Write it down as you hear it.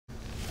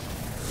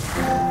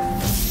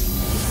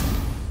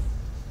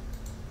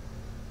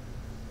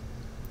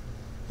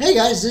Hey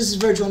guys, this is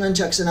Virtual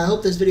Nunchucks, and I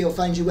hope this video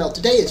finds you well.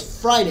 Today is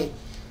Friday.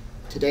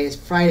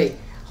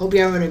 Hope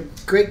you're having a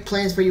great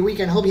plans for your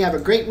weekend. Hope you have a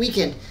great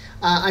weekend.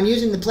 I'm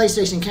using the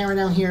PlayStation camera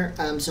down here,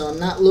 so I'm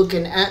not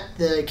looking at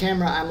the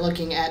camera. I'm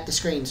looking at the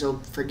screen, so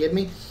forgive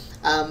me.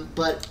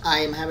 But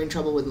I am having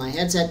trouble with my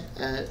headset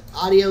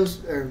audio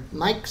or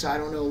mic, so I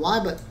don't know why,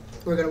 but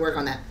we're going to work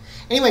on that.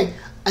 Anyway,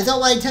 I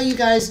thought I'd tell you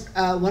guys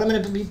what I'm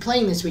going to be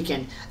playing this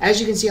weekend. As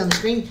you can see on the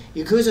screen,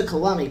 Yakuza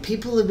Kiwami.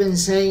 People have been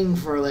saying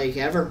for like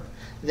ever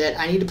that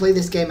I need to play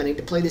this game,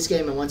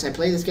 and once I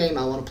play this game,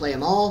 I want to play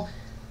them all.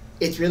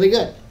 It's really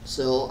good.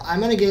 So I'm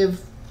going to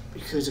give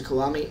Yakuza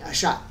Kiwami a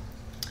shot.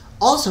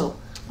 Also,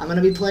 I'm going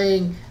to be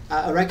playing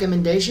a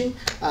recommendation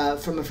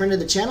from a friend of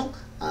the channel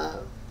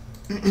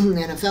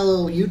and a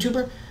fellow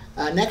YouTuber.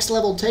 Next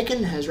Level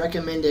Taken has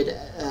recommended,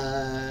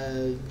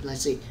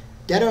 let's see,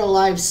 Dead or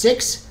Alive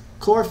 6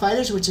 Core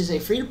Fighters, which is a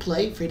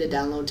free-to-play,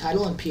 free-to-download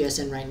title on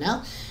PSN right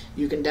now.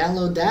 You can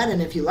download that,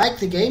 and if you like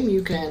the game,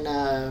 you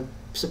can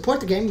support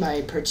the game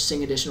by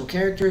purchasing additional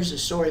characters, a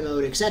story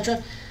mode, etc.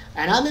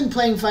 And I've been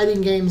playing fighting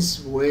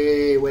games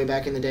way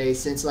back in the day,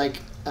 since like,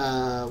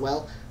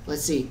 well,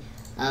 let's see.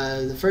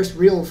 The first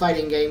real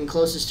fighting game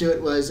closest to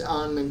it was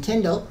on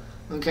Nintendo,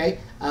 okay?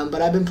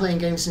 But I've been playing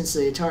games since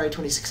the Atari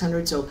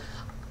 2600, so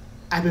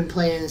I've been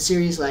playing a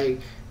series like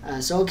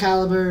Soul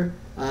Calibur,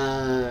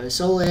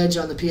 Soul Edge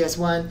on the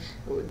PS1.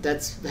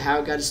 That's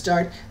how I got to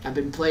start. I've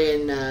been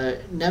playing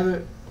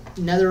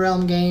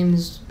NetherRealm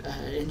games,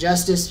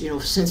 Injustice,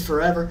 since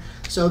forever.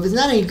 So if it's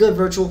not any good,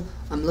 Virtual,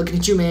 I'm looking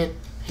at you, man.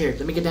 Here,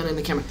 let me get down in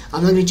the camera.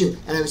 I'm looking at you,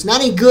 and if it's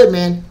not any good,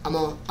 man, I'm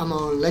gonna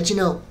let you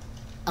know.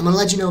 I'm gonna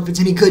let you know if it's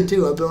any good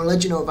too. I'm gonna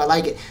let you know if I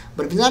like it.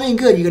 But if it's not any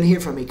good, you're gonna hear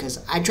from me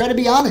because I try to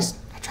be honest.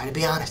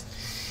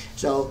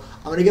 So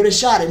I'm gonna give it a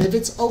shot, and if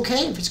it's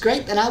okay, if it's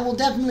great, then I will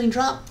definitely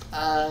drop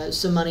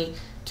some money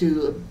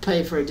to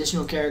pay for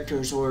additional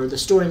characters or the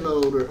story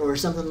mode or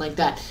something like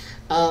that.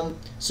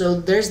 So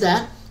there's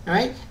that. All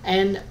right,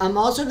 and I'm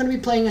also going to be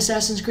playing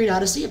Assassin's Creed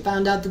Odyssey. I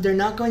found out that they're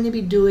not going to be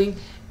doing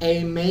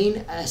a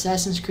main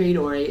Assassin's Creed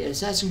or a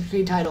Assassin's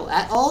Creed title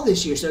at all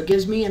this year, so it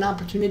gives me an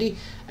opportunity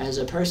as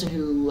a person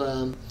who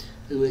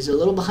is a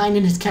little behind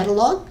in his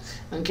catalog,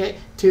 okay,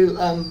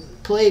 to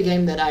play a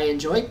game that I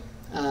enjoy,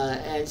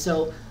 and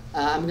so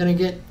I'm going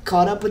to get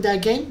caught up with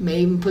that game,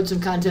 may even put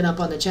some content up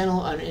on the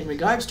channel in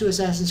regards to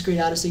Assassin's Creed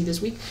Odyssey this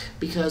week,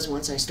 because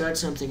once I start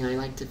something, I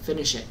like to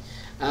finish it.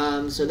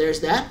 So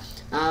there's that.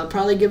 I'll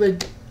probably give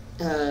it,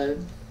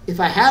 if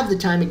I have the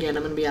time, again,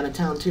 I'm going to be out of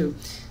town too.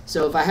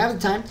 So if I have the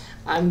time,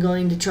 I'm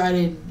going to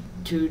try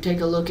to take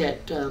a look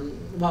at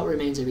What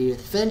Remains of Edith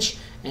Finch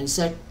and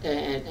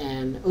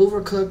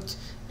Overcooked,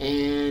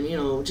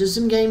 and just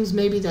some games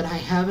maybe that I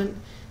haven't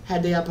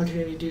had the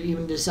opportunity to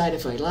even decide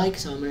if I like.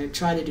 So I'm going to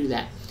try to do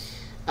that.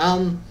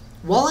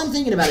 While I'm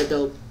thinking about it,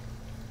 though,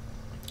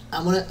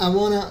 I want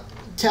to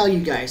tell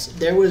you guys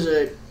there was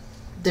a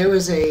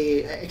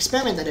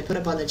experiment that I put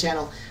up on the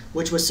channel,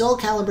 which was Soul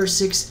Calibur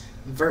 6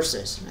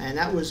 Versus, and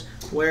that was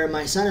where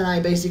my son and I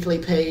basically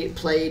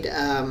played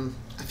a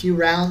few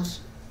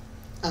rounds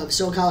of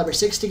Soul Calibur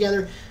 6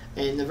 together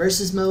in the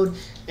Versus mode,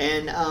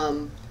 and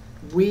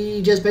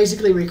we just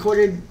basically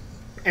recorded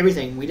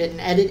everything. We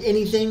didn't edit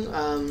anything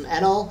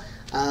at all.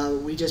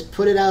 We just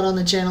put it out on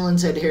the channel and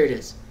said, here it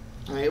is.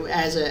 All right,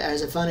 as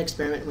a fun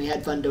experiment, and we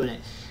had fun doing it.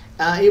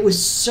 It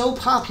was so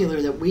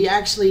popular that we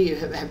actually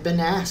have been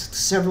asked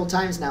several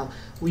times now,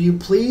 will you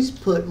please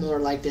put more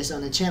like this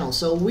on the channel?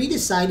 So we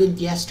decided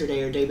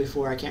yesterday or day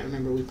before, I can't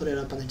remember, we put it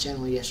up on the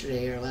channel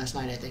yesterday or last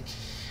night, I think,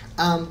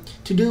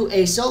 to do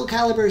a Soul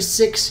Calibur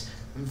 6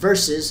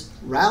 versus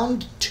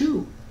round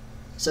 2.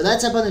 So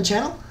that's up on the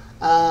channel,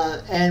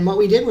 and what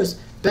we did was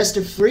best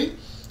of 3.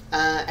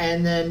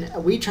 And then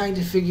we tried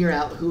to figure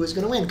out who was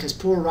going to win, because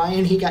poor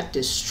Ryan, he got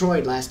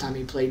destroyed last time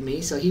he played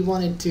me, so he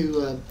wanted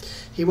to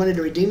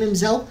redeem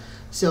himself.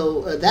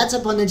 So that's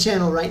up on the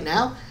channel right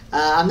now.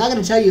 I'm not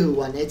going to tell you who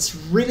won. It's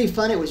really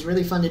fun. It was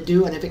really fun to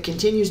do, and if it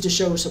continues to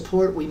show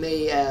support, we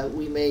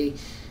may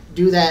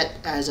do that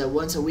as a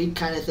once a week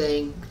kind of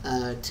thing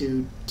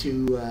to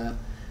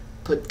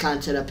put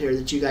content up here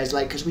that you guys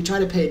like, because we try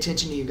to pay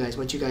attention to you guys,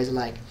 what you guys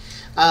like.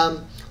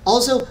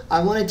 Also,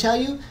 I want to tell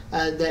you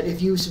that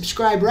if you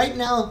subscribe right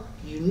now,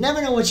 you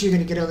never know what you're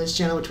going to get on this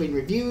channel between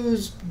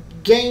reviews,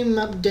 game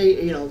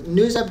update,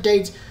 news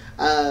updates,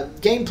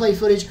 gameplay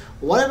footage,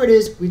 whatever it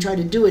is. We try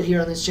to do it here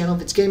on this channel.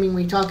 If it's gaming,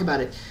 we talk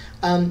about it.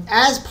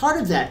 As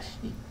part of that,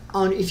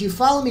 if you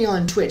follow me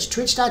on Twitch,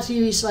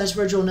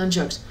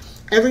 twitch.tv/virtualnunchucks,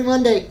 every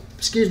Monday,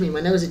 excuse me,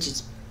 my nose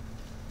itches,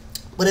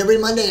 but every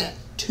Monday at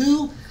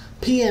 2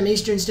 p.m.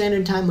 Eastern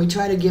Standard Time, we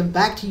try to give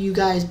back to you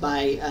guys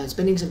by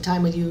spending some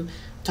time with you,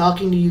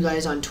 talking to you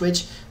guys on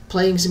Twitch,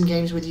 playing some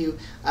games with you.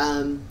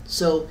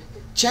 So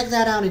check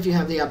that out if you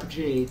have the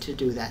opportunity to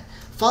do that.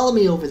 Follow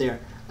me over there.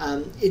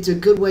 It's a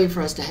good way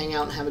for us to hang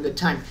out and have a good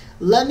time.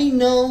 Let me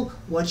know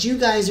what you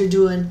guys are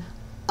doing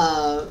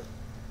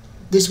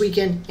this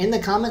weekend in the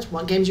comments,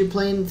 what games you're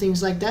playing,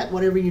 things like that,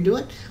 whatever you're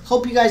doing.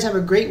 Hope you guys have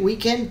a great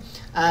weekend,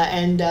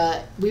 and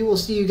we will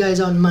see you guys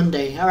on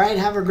Monday. All right,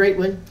 have a great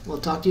one. We'll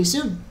talk to you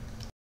soon.